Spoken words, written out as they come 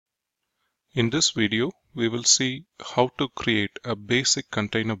In this video, we will see how to create a basic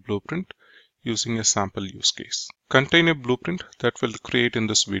container blueprint using a sample use case. Container blueprint that we'll create in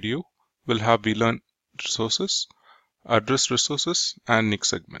this video will have VLAN resources, address resources, and NIC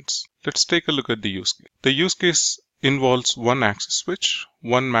segments. Let's take a look at the use case. The use case involves one access switch,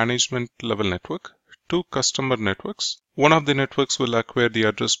 one management level network, two customer networks. One of the networks will acquire the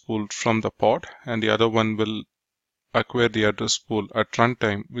address pool from the pod, and the other one will acquire the address pool at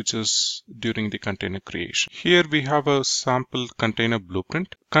runtime, which is during the container creation. Here we have a sample container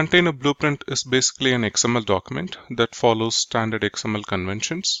blueprint. Container blueprint is basically an XML document that follows standard XML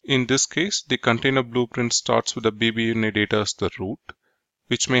conventions. In this case, the container blueprint starts with the BNA data as the root,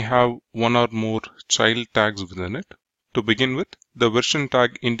 which may have one or more child tags within it. To begin with, the version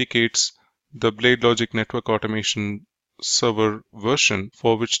tag indicates the BladeLogic Network Automation server version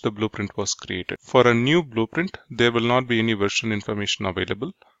for which the blueprint was created. For a new blueprint, there will not be any version information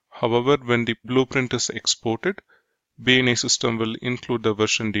available. However, when the blueprint is exported, BNA system will include the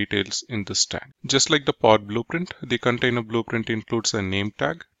version details in this tag. Just like the pod blueprint, the container blueprint includes a name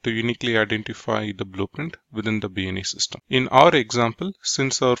tag to uniquely identify the blueprint within the BNA system. In our example,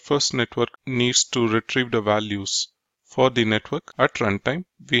 since our first network needs to retrieve the values for the network at runtime,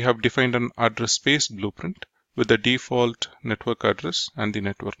 we have defined an address space blueprint with the default network address and the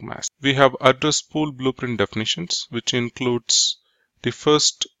network mask. We have address pool blueprint definitions, which includes the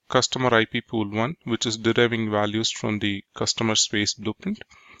first customer IP pool 1, which is deriving values from the customer space blueprint,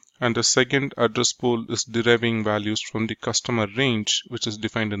 and the second address pool is deriving values from the customer range, which is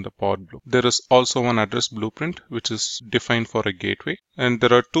defined in the pod blueprint. There is also one address blueprint, which is defined for a gateway, and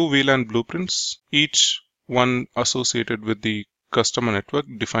there are two VLAN blueprints, each one associated with the customer network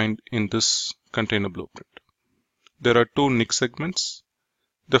defined in this container blueprint. There are two NIC segments.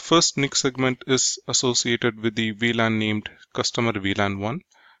 The first NIC segment is associated with the VLAN named customer VLAN 1,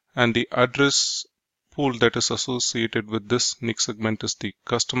 and the address pool that is associated with this NIC segment is the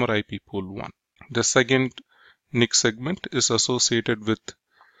customer IP pool 1. The second NIC segment is associated with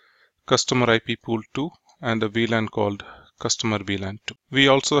customer IP pool 2 and the VLAN called customer VLAN 2. We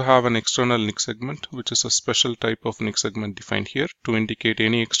also have an external NIC segment, which is a special type of NIC segment defined here to indicate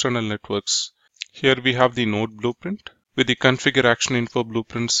any external networks. Here we have the node blueprint with the configure action info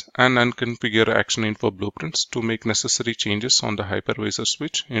blueprints and unconfigure action info blueprints to make necessary changes on the hypervisor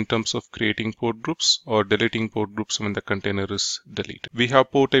switch in terms of creating port groups or deleting port groups when the container is deleted. We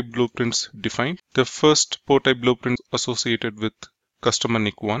have port type blueprints defined. The first port type blueprint associated with customer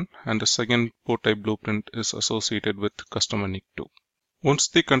NIC 1 and the second port type blueprint is associated with customer NIC 2. Once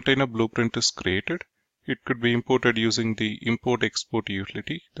the container blueprint is created, it could be imported using the import-export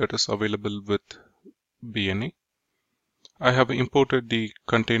utility that is available with BNA. I have imported the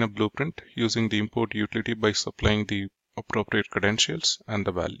container blueprint using the import utility by supplying the appropriate credentials and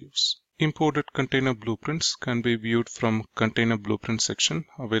the values. Imported container blueprints can be viewed from Container Blueprint section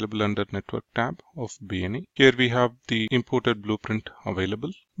available under Network tab of BNA. Here we have the imported blueprint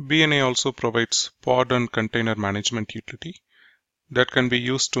available. BNA also provides pod and container management utility that can be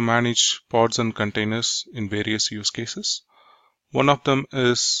used to manage pods and containers in various use cases. One of them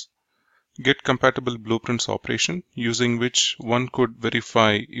is get compatible blueprints operation, using which one could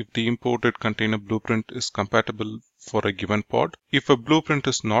verify if the imported container blueprint is compatible for a given pod. If a blueprint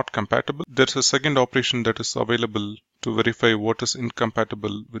is not compatible, there's a second operation that is available to verify what is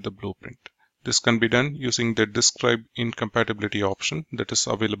incompatible with the blueprint. This can be done using the describe incompatibility option that is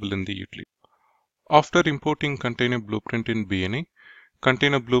available in the utility. After importing container blueprint in BNA,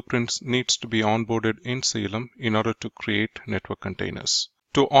 container blueprints needs to be onboarded in CLM in order to create network containers.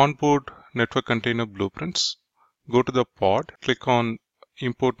 To onboard network container blueprints, go to the pod, click on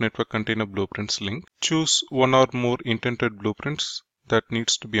Import Network Container Blueprints link, choose one or more intended blueprints that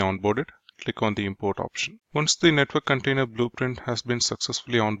needs to be onboarded, click on the Import option. Once the network container blueprint has been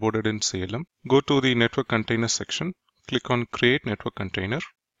successfully onboarded in CLM, go to the Network Container section, click on Create Network Container.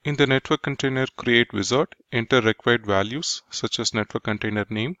 In the Network Container Create wizard, enter required values such as network container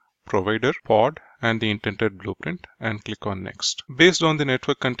name, provider, pod, and the intended blueprint and click on Next. Based on the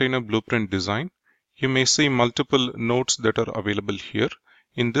network container blueprint design, you may see multiple nodes that are available here.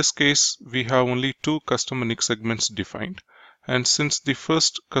 In this case, we have only two customer NIC segments defined. And since the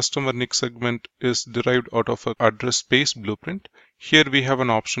first customer NIC segment is derived out of an address space blueprint, here we have an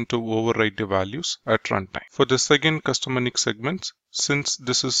option to override the values at runtime. For the second customer NIC segment, since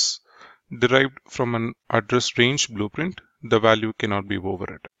this is derived from an address range blueprint, the value cannot be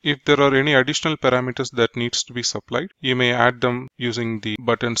overridden. If there are any additional parameters that needs to be supplied, you may add them using the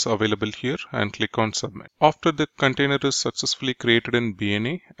buttons available here and click on Submit. After the container is successfully created in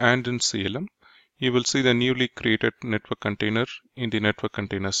BNA and in CLM, you will see the newly created network container in the network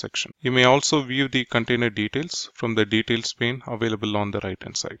container section. You may also view the container details from the details pane available on the right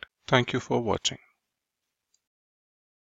hand side. Thank you for watching.